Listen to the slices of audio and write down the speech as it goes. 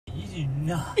you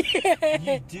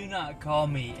do not call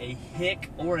me a hick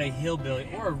or a hillbilly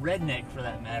or a redneck for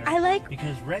that matter. I like,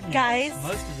 because rednecks, guys,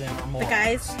 most of them are more. But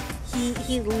guys,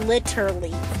 he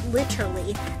literally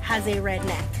has a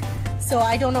redneck. So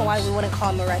I don't know why we wouldn't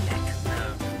call him a redneck.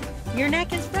 No. Your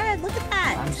neck is red. Look at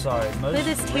that. I'm sorry. Look at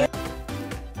this tail.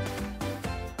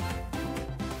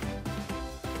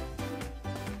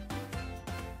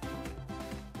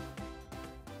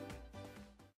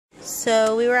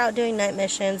 So we were out doing night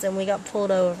missions and we got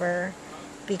pulled over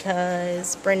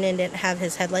because Brendan didn't have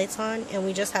his headlights on, and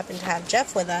we just happened to have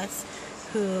Jeff with us,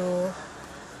 who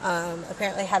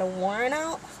apparently had a warrant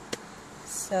out.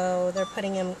 So they're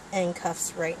putting him in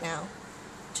cuffs right now,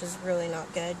 which is really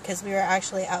not good because we were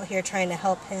actually out here trying to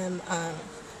help him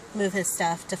move his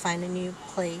stuff to find a new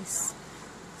place.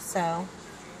 So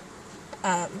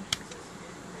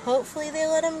hopefully they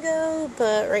let him go,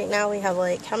 but right now we have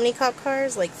like, how many cop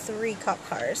cars? Like 3 cop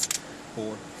cars.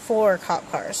 4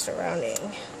 cop cars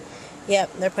surrounding.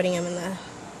 Yep, they're putting him in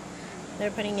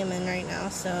right now,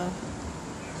 so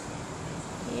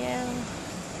yeah.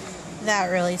 That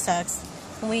really sucks.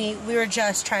 We were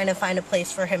just trying to find a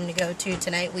place for him to go to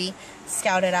tonight. We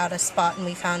scouted out a spot and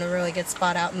we found a really good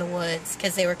spot out in the woods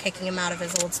because they were kicking him out of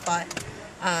his old spot.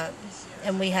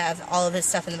 And we have all of his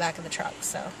stuff in the back of the truck,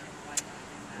 so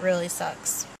really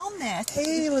sucks.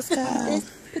 Hey, what's up?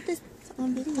 Put this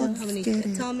on video.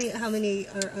 Tell me how many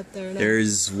are up there now.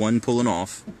 There's one pulling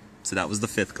off, so that was the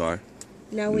 5th car.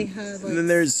 Now we have, like, and then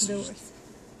there's doors.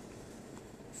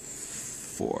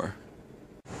 4.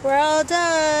 We're all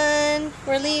done.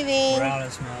 We're leaving. We're out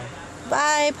of smoke.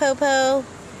 Bye, Popo.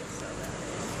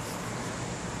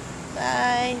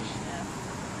 Bye.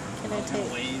 Can I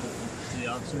take? Wave to the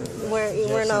officer.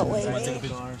 We're not waving.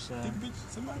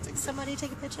 Somebody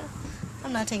take a picture.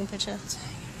 I'm not taking pictures.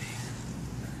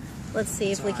 Let's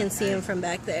see if we can see him from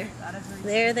back there.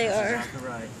 There they are.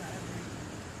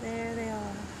 There they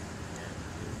are.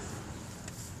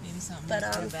 But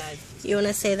you want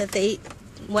to say that they,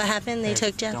 what happened? They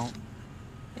took Jeff? Don't.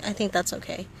 I think that's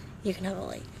okay. You can have a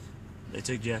light. They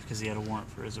took Jeff because he had a warrant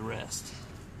for his arrest.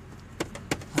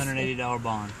 $180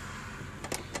 bond.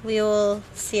 We will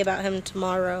see about him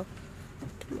tomorrow.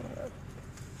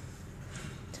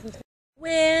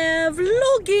 We're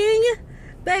vlogging!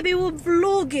 Baby, we're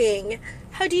vlogging!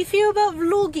 How do you feel about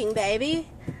vlogging, baby?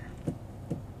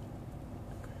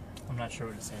 I'm not sure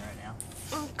what to say right now.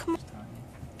 Oh, come on.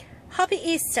 Happy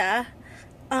Easter.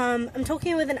 I'm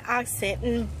talking with an accent,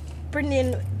 and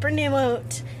Brendan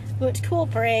won't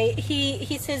cooperate.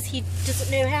 He says he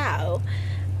doesn't know how,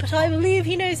 but I believe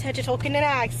he knows how to talk in an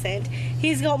accent.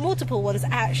 He's got multiple ones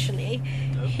actually.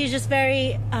 Nope. He's just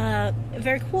very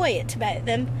quiet about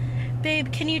them.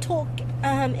 Babe, can you talk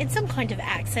in some kind of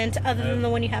accent other than the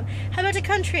one you have? How about a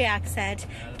country accent?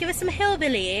 Give us some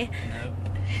hillbilly.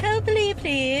 Hillbilly,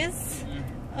 please.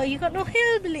 Oh, you got no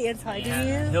hillbilly inside, do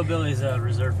you? Hillbilly's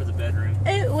reserved for the bedroom.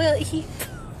 Oh, well, he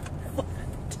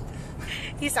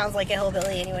sounds like a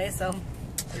hillbilly anyway, so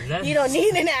you don't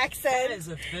need an accent. That is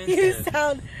offensive. You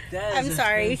sound. I'm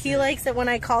sorry. Offensive. He likes it when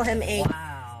I call him a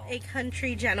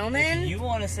country gentleman. If you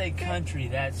want to say country,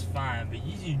 that's fine, but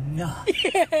you do not.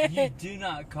 You do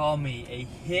not call me a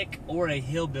hick or a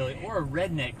hillbilly or a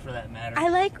redneck for that matter. I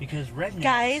like, because rednecks,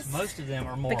 guys, most of them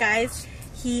are more. But guys,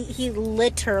 he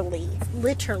literally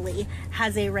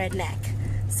has a redneck.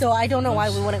 So I don't know why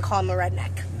we wouldn't call him a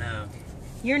redneck. No.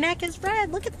 Your neck is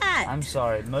red. Look at that. I'm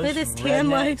sorry. Most look at this tan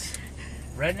line.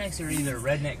 Rednecks are either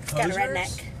redneck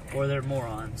posers or they're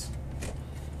morons.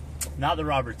 Not the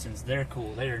Robertsons. They're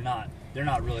cool. They're not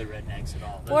really rednecks at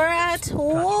all. We're at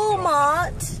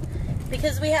Walmart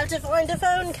because we have to find a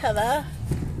phone cover.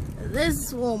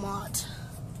 This Walmart.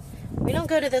 We don't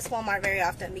go to this Walmart very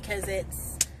often because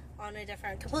it's on a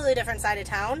completely different side of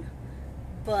town.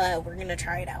 But we're gonna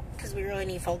try it out because we really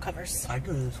need phone covers. I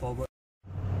go to this Walmart.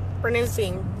 Brennan's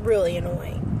being really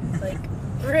annoying. Like,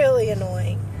 really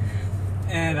annoying.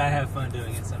 And I have fun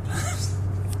doing it sometimes.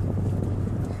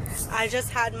 I just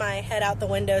had my head out the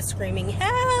window screaming,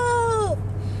 help!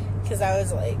 Because I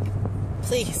was like,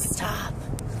 please stop.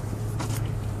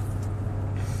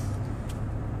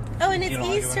 Oh, and it's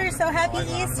Easter, so happy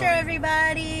Easter,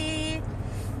 everybody!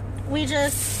 We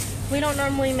don't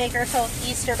normally make ourselves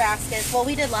Easter baskets. Well,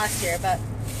 we did last year, but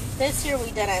this year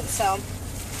we didn't, so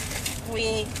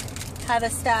we have a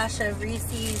stash of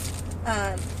Reese's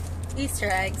Easter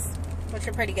eggs, which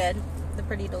are pretty good. They're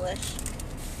pretty delish.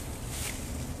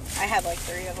 I have like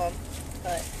 3 of them,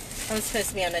 but I'm supposed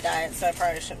to be on a diet, so I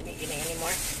probably shouldn't be eating anymore.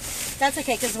 That's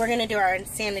okay, because we're going to do our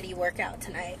insanity workout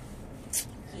tonight.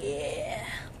 Yeah.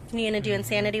 You going to do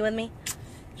insanity with me?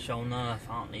 Sure enough.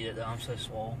 I don't need it, though. I'm so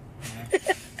swole.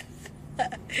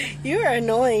 You are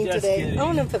annoying Just today. kidding. I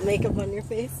want to put makeup on your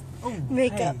face. Oh,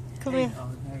 Makeup. Come here. Oh,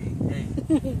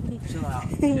 hey. Chill out.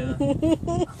 Yeah.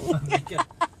 Makeup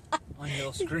on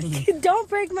your screen. Don't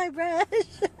break my brush.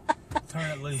 Turn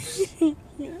it loose.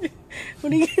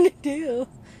 What are you going to do?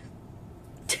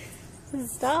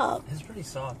 Stop. It's pretty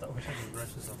soft. I wish I could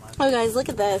brush this on my face. Oh, guys, look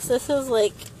at this. This is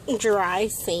like dry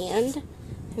sand.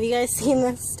 Have you guys seen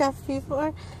this stuff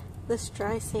before? This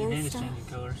dry sand And it's stuff. changing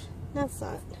colors. No, it's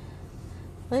not.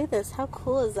 Look at this. How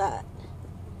cool is that?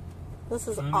 This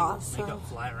is awesome. Makeup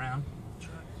fly around.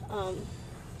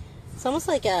 It's almost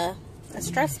like a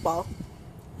stress ball.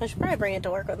 I should probably bring it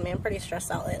to work with me. I'm pretty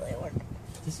stressed out lately at work.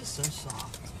 This is so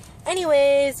soft.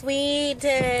 Anyways, we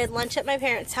did lunch at my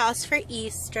parents' house for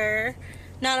Easter.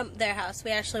 Not at their house.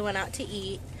 We actually went out to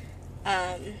eat.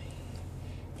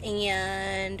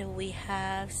 And we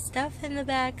have stuff in the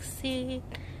back seat.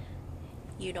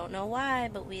 You don't know why,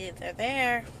 but they're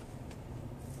there.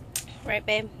 Right,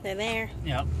 babe? They're there.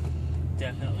 Yep.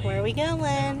 Definitely. Where are we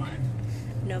going?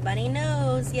 Nobody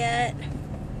knows yet.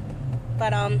 But,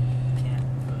 Can't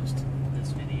post this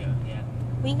video yet.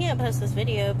 we can't post this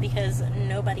video because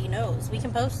nobody knows. We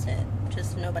can post it,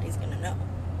 just nobody's gonna know.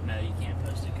 No, you can't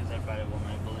post it because everybody will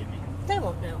know, believe me. They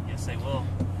won't know. Yes, they will.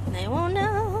 They won't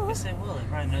know. Yes, they will. They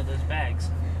probably know those bags.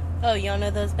 Oh, you don't know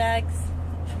those bags?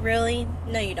 Really?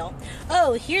 No, you don't.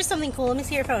 Oh, here's something cool. Let me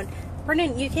see your phone.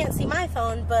 Brendan, you can't see my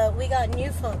phone, but we got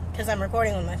new phone because I'm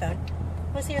recording with my phone.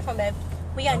 Let me see your phone, babe.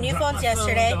 We got new phones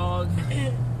yesterday,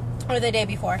 or the day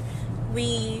before.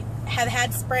 We have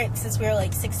had Sprint since we were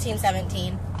like 16,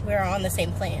 17. We were on the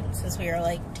same plan since we were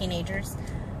like teenagers.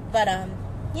 But,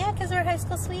 yeah, because we're high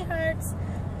school sweethearts.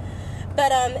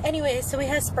 But, anyway, so we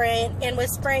had Sprint, and with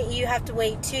Sprint, you have to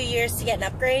wait 2 years to get an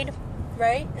upgrade,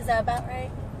 right? Is that about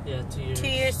right? Yeah, 2 years. 2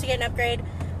 years to get an upgrade.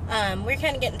 We're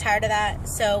kind of getting tired of that,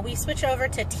 so we switched over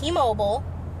to T-Mobile,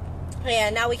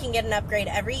 and now we can get an upgrade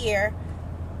every year.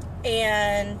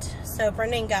 And so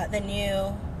Brendan got the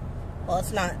new, well,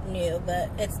 it's not new, but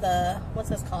it's the, what's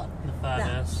this called? The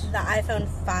 5S. The iPhone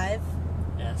 5.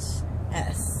 Yes.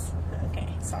 S. Okay,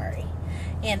 sorry.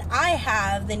 And I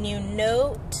have the new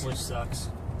Note Which sucks.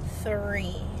 3,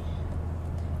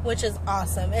 which is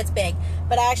awesome. It's big,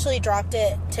 but I actually dropped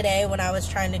it today when I was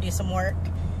trying to do some work,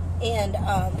 and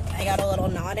I got a little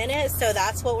knot in it. So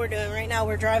that's what we're doing right now.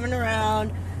 We're driving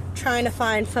around trying to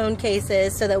find phone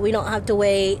cases so that we don't have to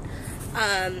wait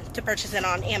to purchase it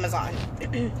on Amazon,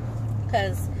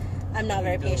 because I'm not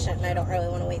very patient and I don't really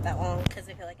want to wait that long because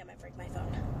I feel like I might break my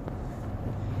phone.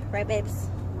 Right, babes?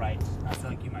 Right. I feel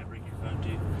like you might break your phone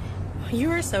too. You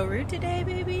were so rude today,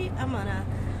 baby. I'm gonna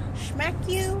smack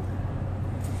you.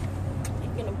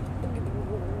 You're gonna...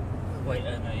 Wait,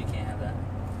 no, you can't have that.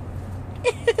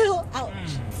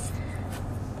 Ouch.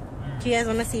 Do you guys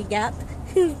want to see Gap?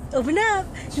 Open up.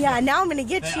 Yeah, now I'm gonna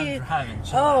get Hey, you. I'm driving.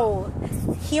 Chill out.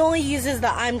 Oh, he only uses the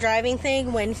I'm driving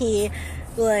thing when he,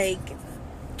 like,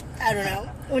 I don't know,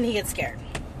 when he gets scared.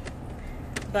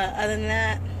 But other than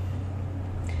that,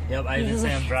 Yep, I even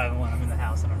say I'm driving when I'm in the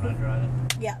house and I'm not driving.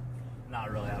 yeah. Not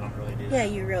really, I don't really do that. Yeah,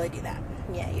 you really do that.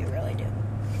 Yeah, you really do.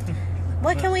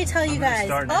 What can we tell you I'm gonna guys?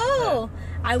 start next Oh,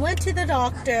 I went to the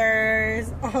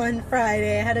doctor's on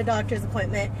Friday. I had a doctor's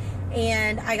appointment,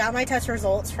 and I got my test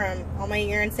results from all my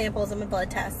urine samples and my blood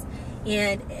tests,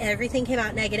 and everything came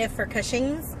out negative for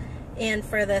Cushing's and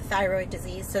for the thyroid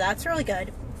disease, so that's really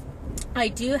good. I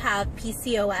do have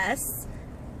PCOS.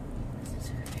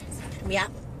 Yeah,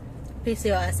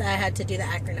 PCOS. I had to do the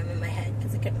acronym in my head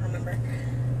because I couldn't remember.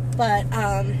 But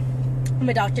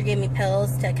my doctor gave me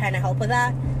pills to kind of help with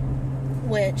that,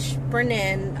 which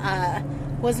Brendan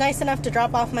was nice enough to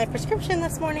drop off my prescription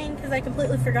this morning because I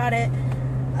completely forgot it.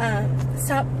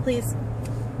 Stop, please.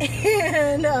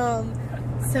 And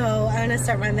so I'm going to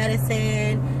start my medicine,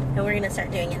 and we're going to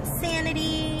start doing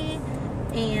Insanity,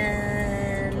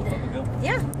 and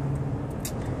yeah.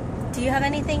 Do you have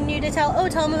anything new to tell? Oh,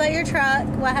 tell them about your truck.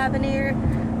 What happened to your,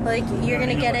 like, you're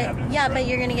going to get it. Yeah, but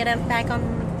you're going to get it back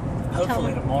on.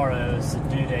 Hopefully tomorrow is the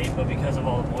due date, but because of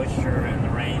all the moisture and the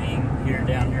raining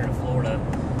down here in Florida,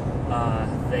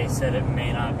 they said it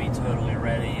may not be totally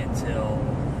ready until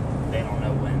they don't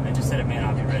know when. They just said it may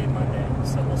not be ready Monday,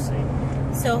 so we'll see.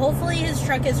 So hopefully his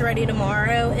truck is ready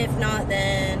tomorrow. If not,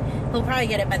 then he'll probably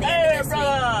get it by the end of this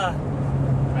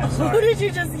week. Who did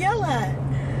you just yell at?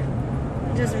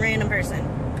 Just a random person.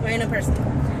 Random person.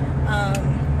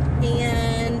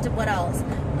 And what else?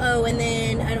 Oh, and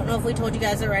then, I don't know if we told you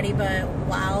guys already, but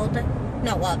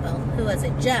not Wild Bill, who was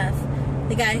it? Jeff,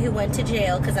 the guy who went to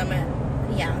jail, because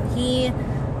he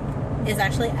is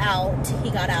actually out.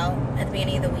 He got out at the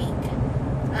beginning of the week.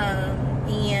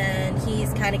 and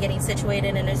he's kind of getting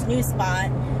situated in his new spot.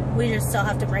 We just still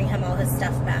have to bring him all his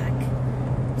stuff back.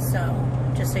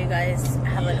 So, just so you guys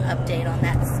have an update on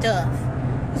that stuff.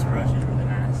 This brush is really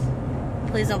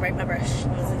nice. Please don't break my brush.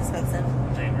 It's expensive.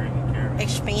 Take very good care of it.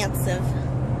 Expansive.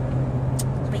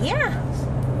 But yeah.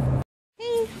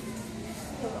 Hey.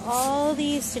 We have all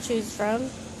these to choose from.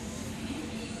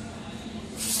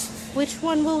 Which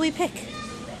one will we pick?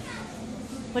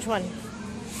 Which one?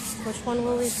 Which one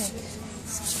will we pick?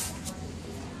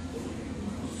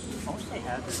 I wish they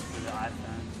had this for the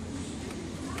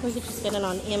iPhone. We could just get it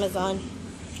on Amazon.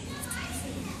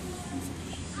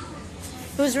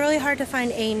 It was really hard to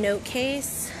find a note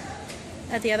case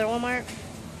at the other Walmart.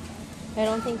 I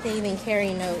don't think they even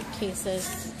carry note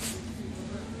cases.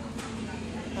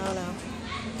 I don't know.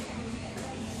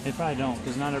 They probably don't,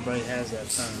 because not everybody has that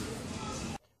phone.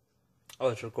 Oh,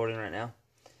 it's recording right now?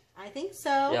 I think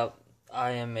so. Yep.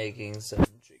 I am making some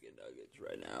chicken nuggets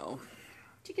right now.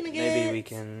 Chicken nuggets.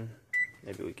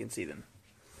 Maybe we can see them.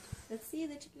 Let's see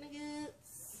the chicken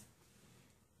nuggets.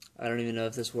 I don't even know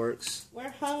if this works. We're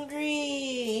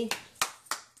hungry.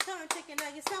 Come on, chicken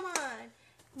nuggets, come on.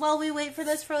 While we wait for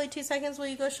this for like 2 seconds, will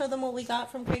you go show them what we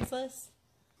got from Craigslist?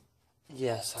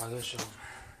 Yes, I'll go show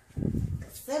them.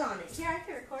 Sit on it. Here, I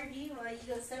can record you while you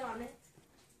go sit on it.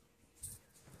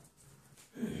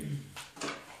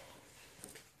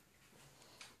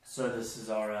 So this is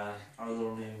our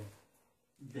little new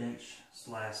bench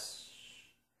slash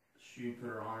shoe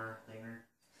put honor thinger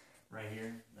right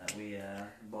here that we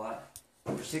bought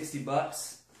for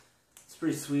 $60. It's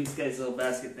pretty sweet. It's got these little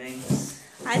basket things.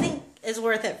 I think it's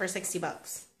worth it for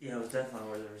 $60. Yeah, it was definitely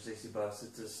worth it for $60.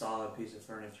 It's a solid piece of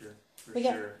furniture for We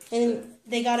got, sure. and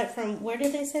they got it from, where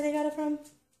did they say they got it from?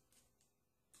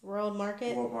 World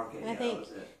Market? World Market, I think. That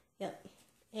was it. Yep.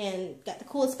 And got the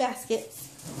coolest baskets.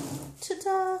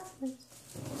 Ta-da!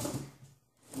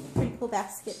 Pretty cool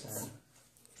baskets. So,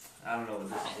 I don't know what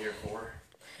this is here for.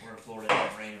 We're in Florida.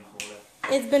 It's raining in Florida.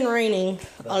 It's been raining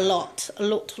a lot.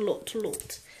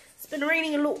 It's been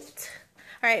raining a lot.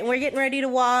 Alright, and we're getting ready to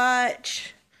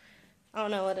watch, I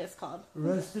don't know what it's called.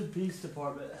 Rest in Peace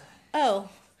Department. Oh,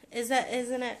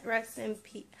 isn't it Rest in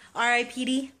Peace?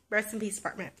 R.I.P.D. Rest in Peace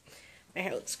Department. My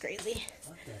hair looks crazy.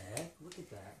 What the heck? Look at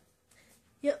that.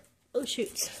 Yep. Oh,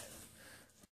 shoot.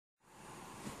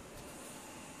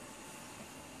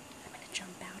 I'm gonna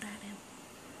jump out at him.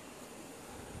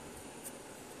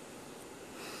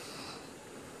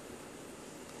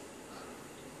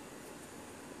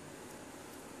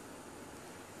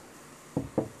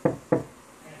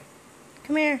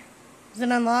 Come here. Is it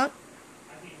unlocked?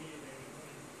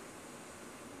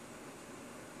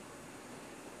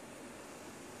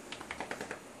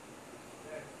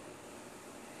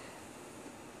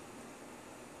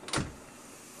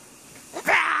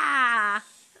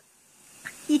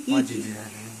 Why'd you do that,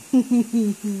 man?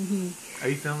 Are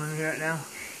you filming me right now?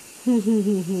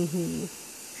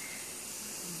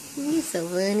 He's so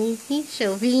funny. He's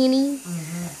so funny.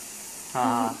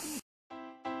 Ah.